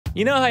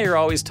You know how you're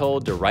always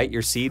told to write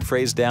your seed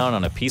phrase down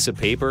on a piece of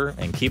paper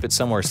and keep it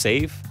somewhere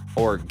safe?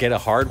 Or get a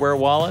hardware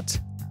wallet?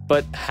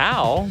 But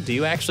how do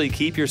you actually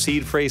keep your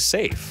seed phrase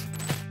safe?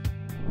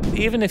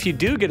 Even if you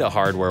do get a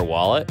hardware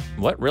wallet,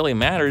 what really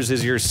matters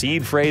is your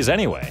seed phrase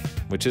anyway,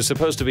 which is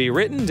supposed to be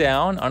written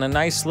down on a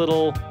nice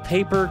little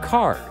paper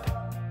card.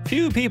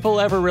 Few people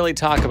ever really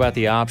talk about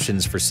the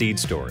options for seed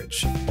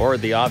storage, or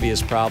the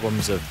obvious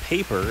problems of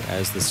paper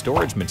as the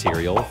storage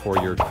material for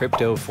your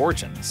crypto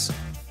fortunes.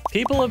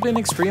 People have been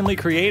extremely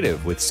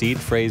creative with seed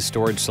phrase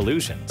storage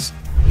solutions,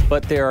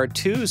 but there are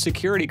two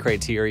security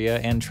criteria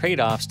and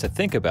trade-offs to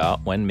think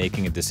about when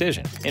making a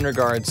decision in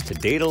regards to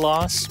data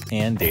loss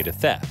and data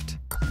theft.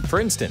 For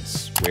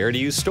instance, where do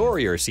you store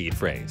your seed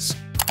phrase?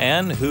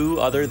 And who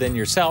other than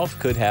yourself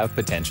could have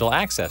potential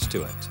access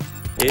to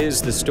it?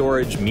 Is the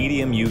storage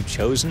medium you've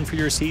chosen for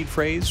your seed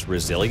phrase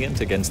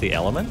resilient against the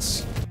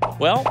elements?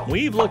 Well,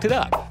 we've looked it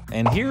up,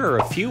 and here are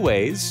a few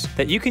ways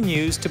that you can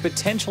use to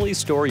potentially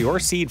store your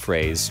seed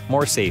phrase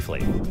more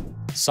safely.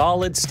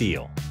 Solid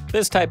steel.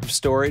 This type of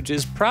storage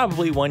is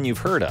probably one you've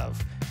heard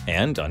of,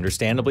 and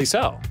understandably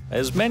so,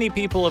 as many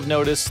people have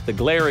noticed the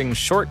glaring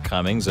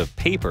shortcomings of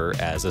paper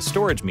as a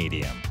storage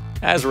medium.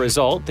 As a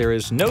result, there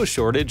is no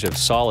shortage of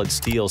solid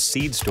steel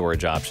seed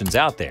storage options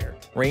out there,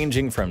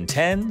 ranging from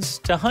tens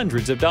to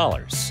hundreds of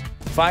dollars.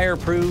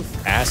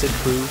 Fireproof,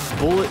 acid-proof,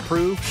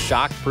 bulletproof,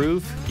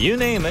 shockproof, you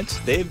name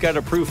it, they've got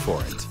a proof for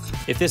it.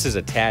 If this is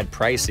a tad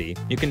pricey,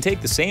 you can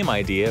take the same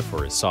idea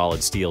for a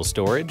solid steel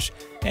storage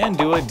and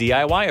do a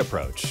DIY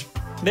approach.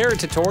 There are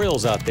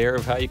tutorials out there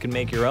of how you can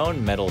make your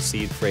own metal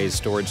seed phrase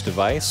storage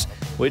device,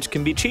 which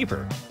can be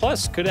cheaper,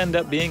 plus could end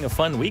up being a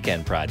fun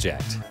weekend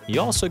project.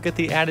 You also get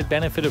the added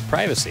benefit of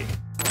privacy.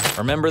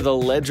 Remember the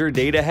Ledger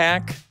data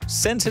hack?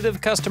 Sensitive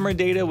customer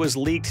data was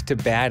leaked to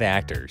bad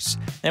actors,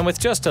 and with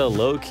just a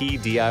low-key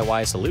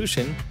DIY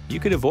solution, you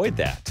could avoid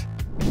that.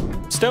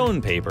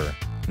 Stone paper.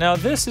 Now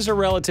this is a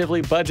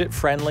relatively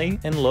budget-friendly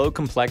and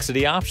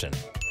low-complexity option.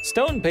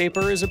 Stone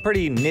paper is a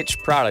pretty niche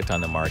product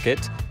on the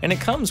market, and it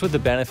comes with the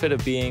benefit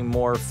of being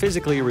more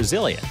physically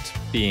resilient,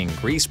 being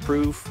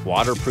grease-proof,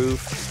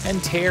 waterproof,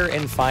 and tear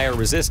and fire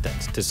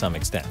resistant to some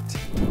extent.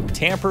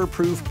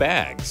 Tamper-proof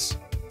bags.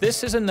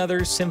 This is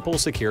another simple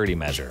security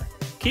measure.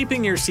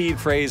 Keeping your seed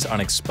phrase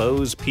on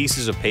exposed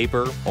pieces of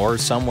paper or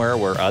somewhere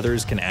where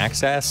others can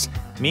access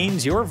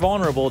means you're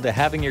vulnerable to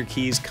having your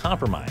keys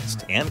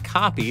compromised and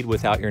copied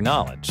without your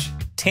knowledge.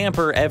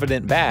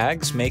 Tamper-evident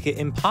bags make it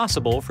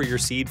impossible for your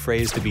seed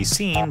phrase to be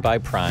seen by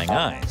prying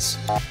eyes,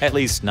 at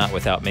least not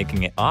without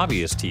making it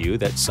obvious to you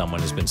that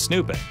someone has been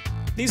snooping.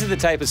 These are the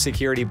type of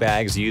security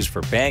bags used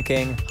for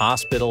banking,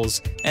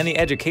 hospitals, and the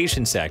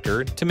education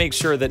sector to make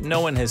sure that no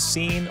one has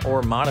seen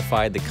or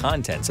modified the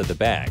contents of the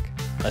bag.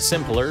 A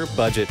simpler,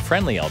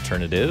 budget-friendly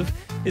alternative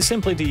is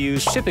simply to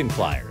use shipping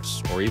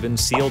flyers or even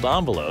sealed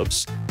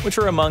envelopes, which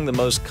are among the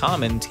most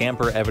common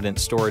tamper-evident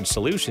storage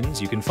solutions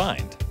you can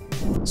find.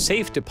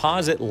 Safe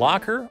deposit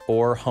locker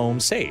or home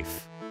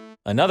safe.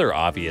 Another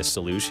obvious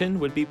solution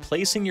would be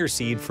placing your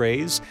seed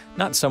phrase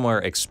not somewhere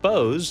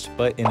exposed,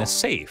 but in a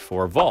safe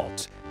or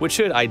vault, which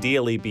should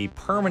ideally be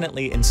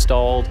permanently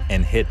installed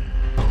and hidden.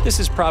 This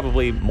is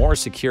probably more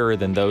secure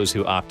than those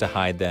who opt to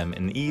hide them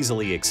in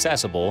easily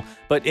accessible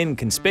but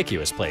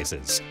inconspicuous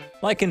places,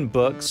 like in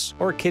books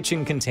or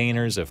kitchen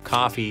containers of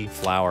coffee,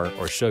 flour,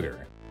 or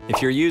sugar.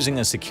 If you're using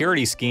a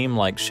security scheme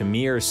like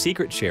Shamir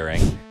secret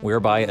sharing,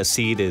 whereby a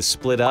seed is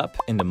split up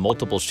into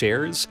multiple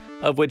shares,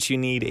 of which you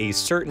need a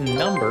certain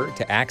number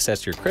to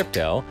access your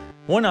crypto,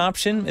 one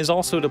option is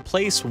also to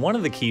place one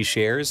of the key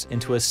shares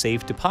into a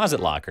safe deposit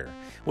locker,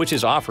 which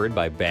is offered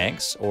by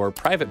banks or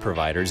private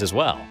providers as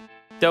well.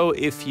 Though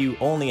if you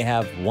only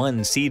have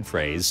one seed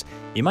phrase,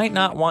 you might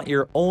not want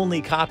your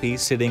only copy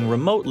sitting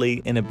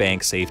remotely in a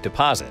bank safe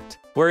deposit,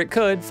 where it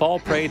could fall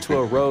prey to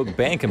a rogue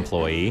bank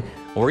employee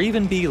or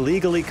even be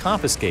legally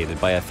confiscated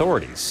by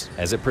authorities,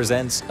 as it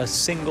presents a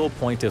single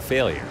point of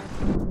failure.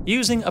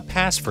 Using a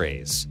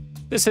passphrase.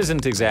 This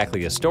isn't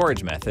exactly a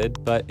storage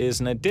method, but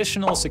is an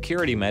additional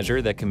security measure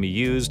that can be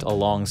used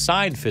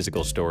alongside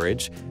physical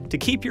storage to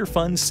keep your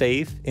funds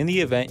safe in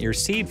the event your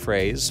seed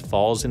phrase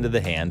falls into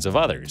the hands of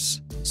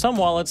others. Some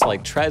wallets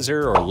like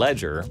Trezor or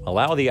Ledger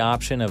allow the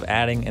option of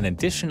adding an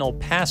additional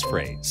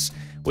passphrase,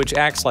 which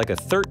acts like a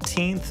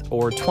 13th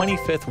or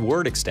 25th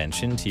word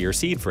extension to your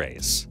seed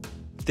phrase.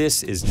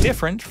 This is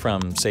different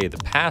from, say, the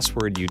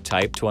password you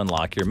type to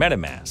unlock your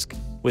MetaMask.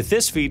 With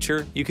this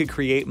feature, you could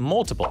create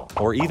multiple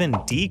or even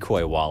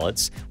decoy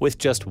wallets with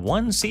just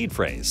one seed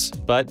phrase,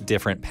 but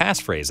different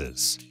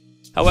passphrases.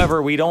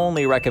 However, we'd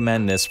only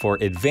recommend this for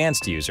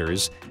advanced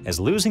users, as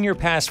losing your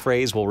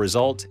passphrase will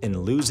result in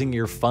losing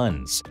your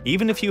funds,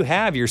 even if you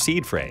have your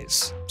seed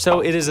phrase. So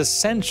it is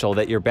essential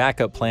that your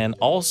backup plan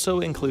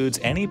also includes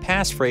any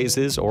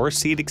passphrases or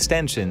seed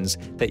extensions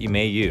that you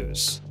may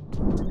use.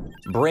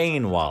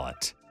 Brain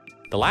wallet.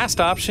 The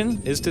last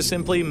option is to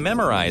simply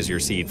memorize your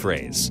seed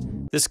phrase.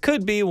 This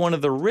could be one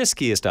of the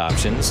riskiest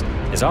options,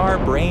 as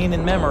our brain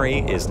and memory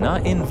is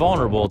not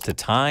invulnerable to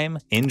time,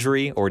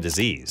 injury, or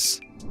disease.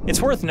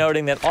 It's worth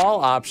noting that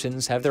all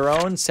options have their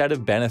own set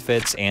of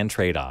benefits and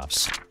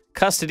trade-offs.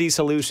 Custody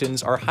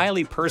solutions are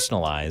highly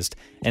personalized,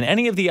 and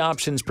any of the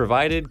options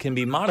provided can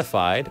be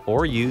modified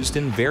or used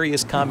in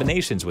various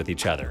combinations with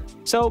each other.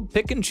 So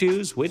pick and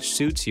choose which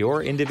suits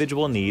your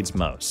individual needs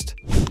most.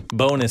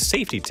 Bonus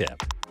safety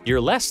tip: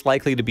 you're less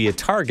likely to be a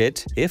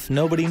target if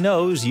nobody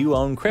knows you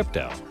own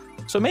crypto.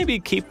 So maybe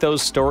keep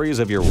those stories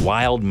of your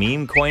wild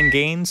meme coin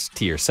gains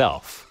to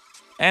yourself.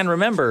 And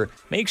remember,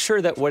 make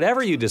sure that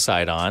whatever you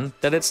decide on,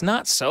 that it's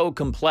not so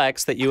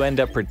complex that you end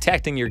up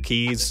protecting your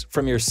keys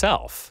from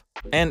yourself.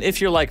 And if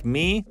you're like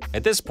me,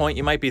 at this point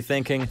you might be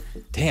thinking,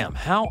 damn,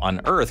 how on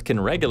earth can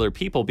regular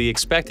people be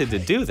expected to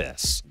do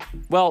this?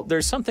 Well,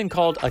 there's something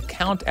called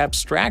account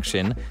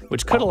abstraction,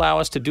 which could allow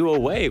us to do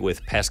away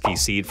with pesky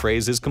seed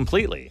phrases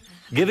completely,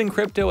 giving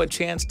crypto a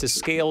chance to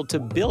scale to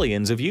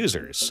billions of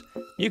users.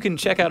 You can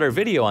check out our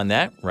video on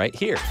that right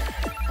here.